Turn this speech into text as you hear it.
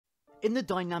In the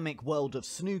dynamic world of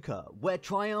snooker, where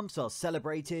triumphs are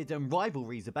celebrated and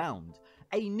rivalries abound,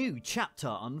 a new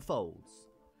chapter unfolds.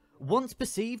 Once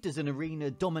perceived as an arena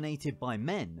dominated by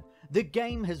men, the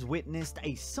game has witnessed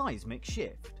a seismic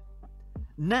shift.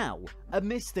 Now,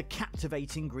 amidst the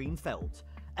captivating green felt,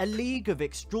 a league of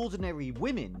extraordinary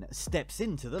women steps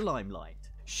into the limelight,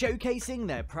 showcasing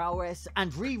their prowess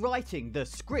and rewriting the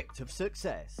script of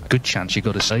success. Good chance, you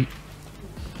got to say,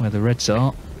 where the reds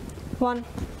are. One.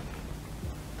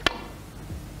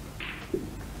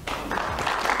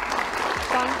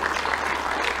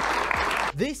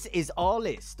 This is our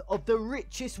list of the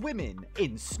richest women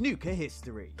in snooker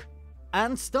history.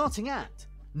 And starting at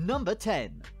number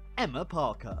 10, Emma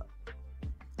Parker.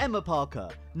 Emma Parker,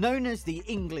 known as the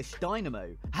English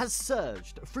Dynamo, has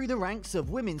surged through the ranks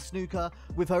of women's snooker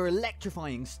with her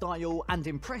electrifying style and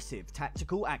impressive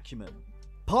tactical acumen.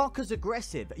 Parker's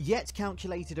aggressive yet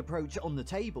calculated approach on the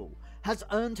table has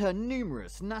earned her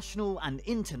numerous national and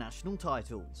international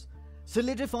titles,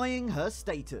 solidifying her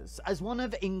status as one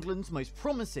of England's most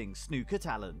promising snooker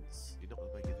talents. You're not going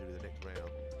to make it through the next round.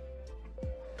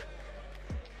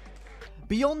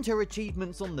 Beyond her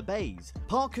achievements on the bays,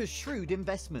 Parker's shrewd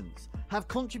investments have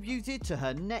contributed to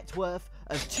her net worth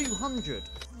of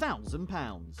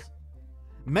 £200,000,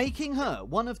 making her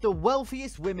one of the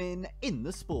wealthiest women in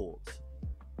the sport.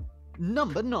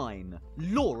 Number 9,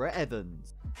 Laura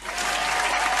Evans.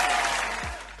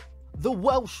 The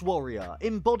Welsh warrior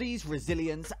embodies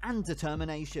resilience and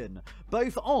determination,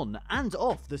 both on and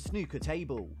off the snooker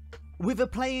table. With a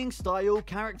playing style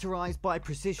characterised by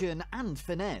precision and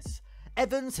finesse,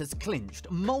 Evans has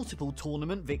clinched multiple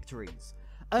tournament victories,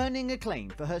 earning acclaim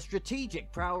for her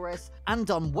strategic prowess and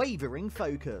unwavering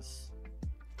focus.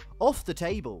 Off the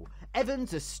table,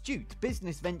 Evans' astute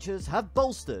business ventures have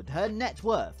bolstered her net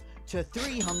worth to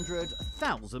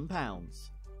 £300,000,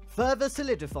 further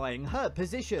solidifying her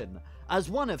position as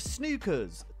one of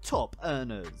snooker's top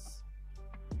earners.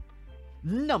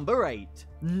 Number 8,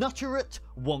 Nuttirat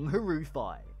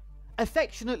Wongharufai.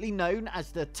 Affectionately known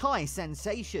as the Thai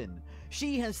sensation,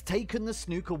 she has taken the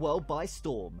snooker world by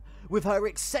storm with her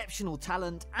exceptional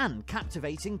talent and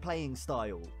captivating playing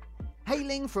style.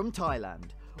 Hailing from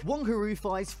Thailand,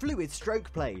 Wongharufai's fluid stroke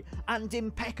play and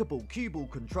impeccable cue ball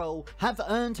control have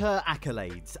earned her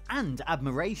accolades and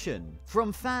admiration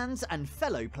from fans and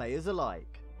fellow players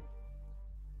alike.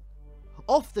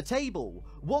 Off the table,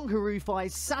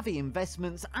 Wongharufai's savvy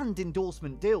investments and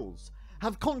endorsement deals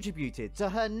have contributed to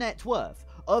her net worth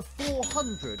of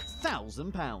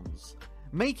 £400,000,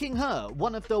 making her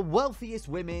one of the wealthiest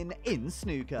women in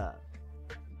snooker.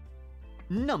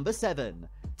 Number 7,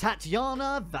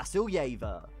 Tatiana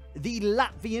Vasilyeva. The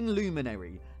Latvian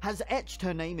luminary has etched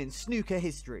her name in snooker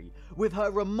history with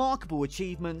her remarkable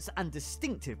achievements and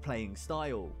distinctive playing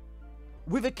style.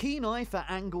 With a keen eye for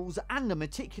angles and a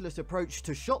meticulous approach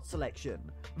to shot selection,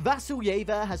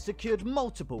 Vasilyeva has secured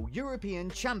multiple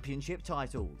European Championship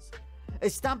titles,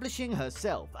 establishing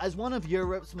herself as one of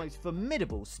Europe's most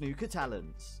formidable snooker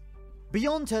talents.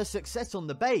 Beyond her success on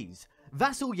the bays,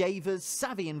 Vasilyeva's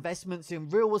savvy investments in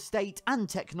real estate and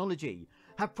technology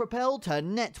have propelled her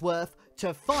net worth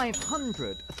to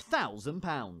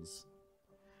 £500,000,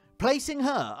 placing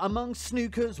her among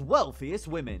snooker's wealthiest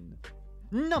women.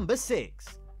 Number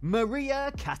 6,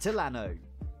 Maria Catalano.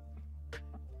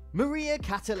 Maria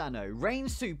Catalano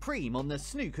reigns supreme on the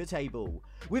snooker table,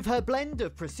 with her blend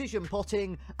of precision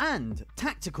potting and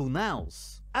tactical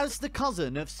nous. As the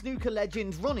cousin of snooker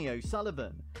legend Ronnie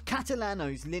O'Sullivan,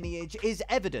 Catalano's lineage is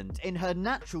evident in her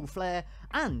natural flair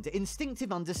and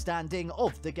instinctive understanding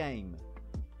of the game.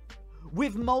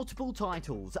 With multiple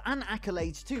titles and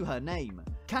accolades to her name,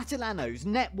 Catalano's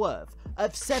net worth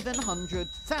of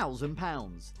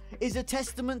 £700,000 is a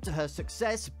testament to her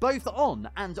success both on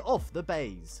and off the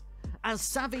bays, as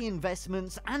savvy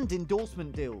investments and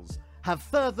endorsement deals have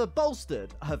further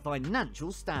bolstered her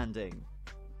financial standing.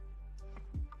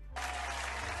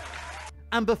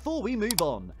 And before we move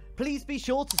on, please be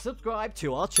sure to subscribe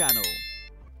to our channel.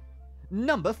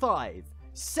 Number 5,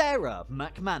 Sarah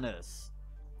McManus.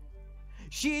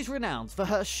 She is renowned for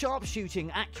her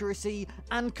sharpshooting accuracy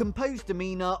and composed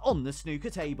demeanour on the snooker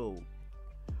table.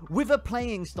 With a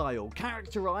playing style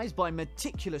characterised by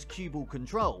meticulous cue ball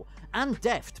control and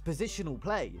deft positional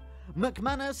play,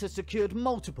 McManus has secured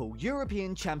multiple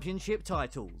European Championship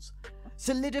titles,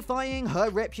 solidifying her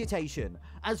reputation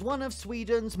as one of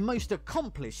Sweden's most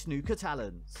accomplished snooker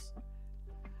talents.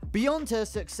 Beyond her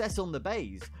success on the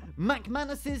bays,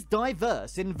 McManus's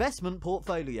diverse investment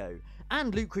portfolio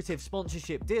and lucrative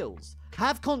sponsorship deals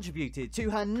have contributed to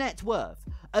her net worth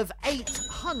of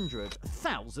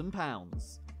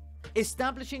 £800,000.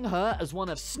 establishing her as one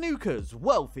of snooker's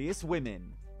wealthiest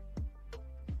women.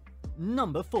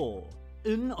 Number 4.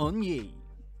 Eun On-yi.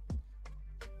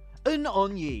 Eun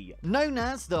On-yi, known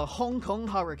as the Hong Kong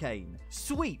Hurricane,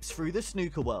 sweeps through the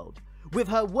snooker world with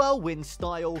her whirlwind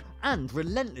style and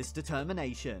relentless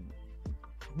determination.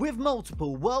 With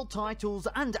multiple world titles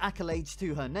and accolades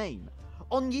to her name,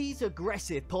 On-yi's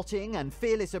aggressive potting and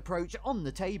fearless approach on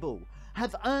the table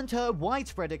have earned her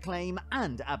widespread acclaim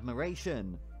and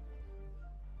admiration.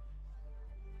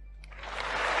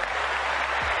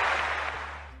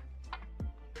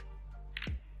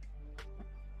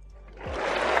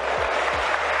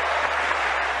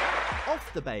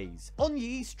 Off the bays,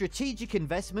 On-yi's strategic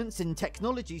investments in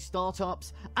technology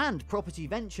startups and property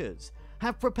ventures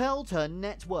have propelled her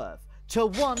net worth to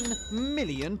 £1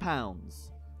 million,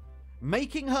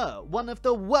 making her one of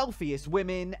the wealthiest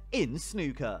women in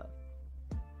snooker.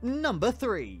 Number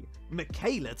 3.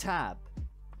 Michaela Tabb.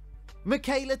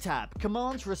 Michaela Tabb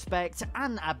commands respect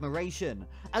and admiration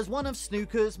as one of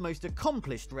snooker's most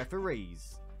accomplished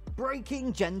referees,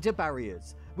 breaking gender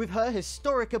barriers with her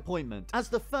historic appointment as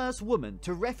the first woman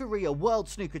to referee a World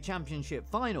Snooker Championship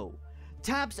final.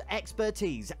 Tabb's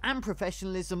expertise and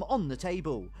professionalism on the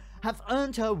table have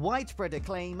earned her widespread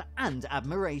acclaim and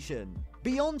admiration.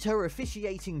 Beyond her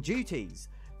officiating duties,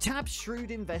 Tabb's shrewd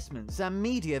investments and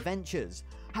media ventures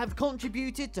have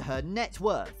contributed to her net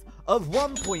worth of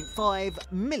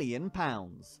 £1.5 million,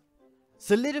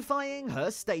 solidifying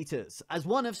her status as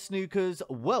one of snooker's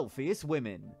wealthiest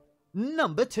women.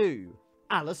 Number 2.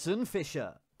 Alison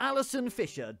Fisher. Alison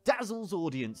Fisher dazzles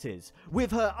audiences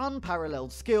with her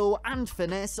unparalleled skill and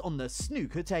finesse on the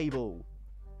snooker table.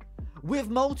 With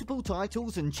multiple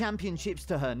titles and championships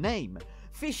to her name,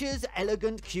 Fisher's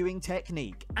elegant cueing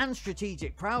technique and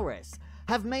strategic prowess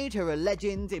have made her a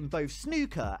legend in both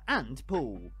snooker and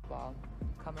pool. Ball,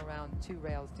 come around 2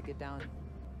 rails to get down.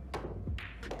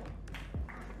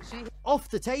 Off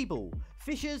the table,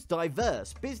 Fisher's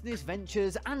diverse business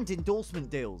ventures and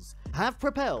endorsement deals have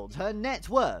propelled her net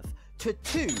worth to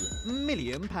 £2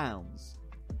 million,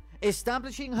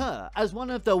 establishing her as one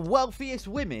of the wealthiest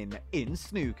women in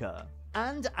snooker.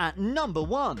 And at number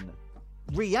 1,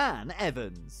 Rhianne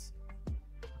Evans.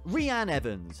 Rhianne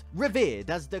Evans,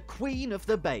 revered as the Queen of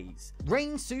the Bays,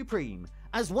 reigns supreme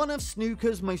as one of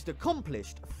snooker's most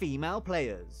accomplished female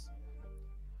players.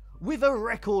 With a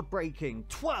record-breaking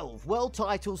 12 world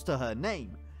titles to her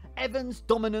name, Evans'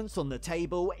 dominance on the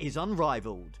table is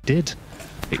unrivaled. It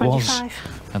 25. was,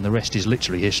 and the rest is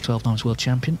literally history. 12 times world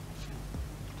champion.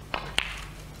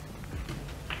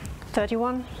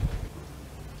 31.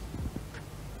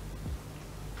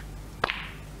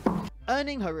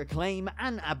 Earning her acclaim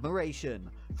and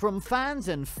admiration from fans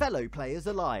and fellow players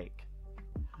alike.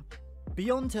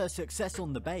 Beyond her success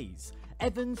on the bays,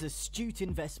 Evans' astute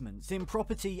investments in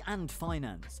property and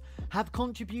finance have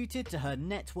contributed to her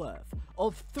net worth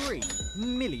of £3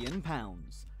 million,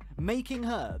 making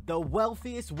her the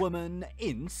wealthiest woman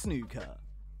in snooker.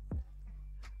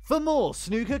 For more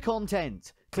snooker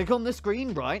content, click on the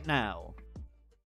screen right now.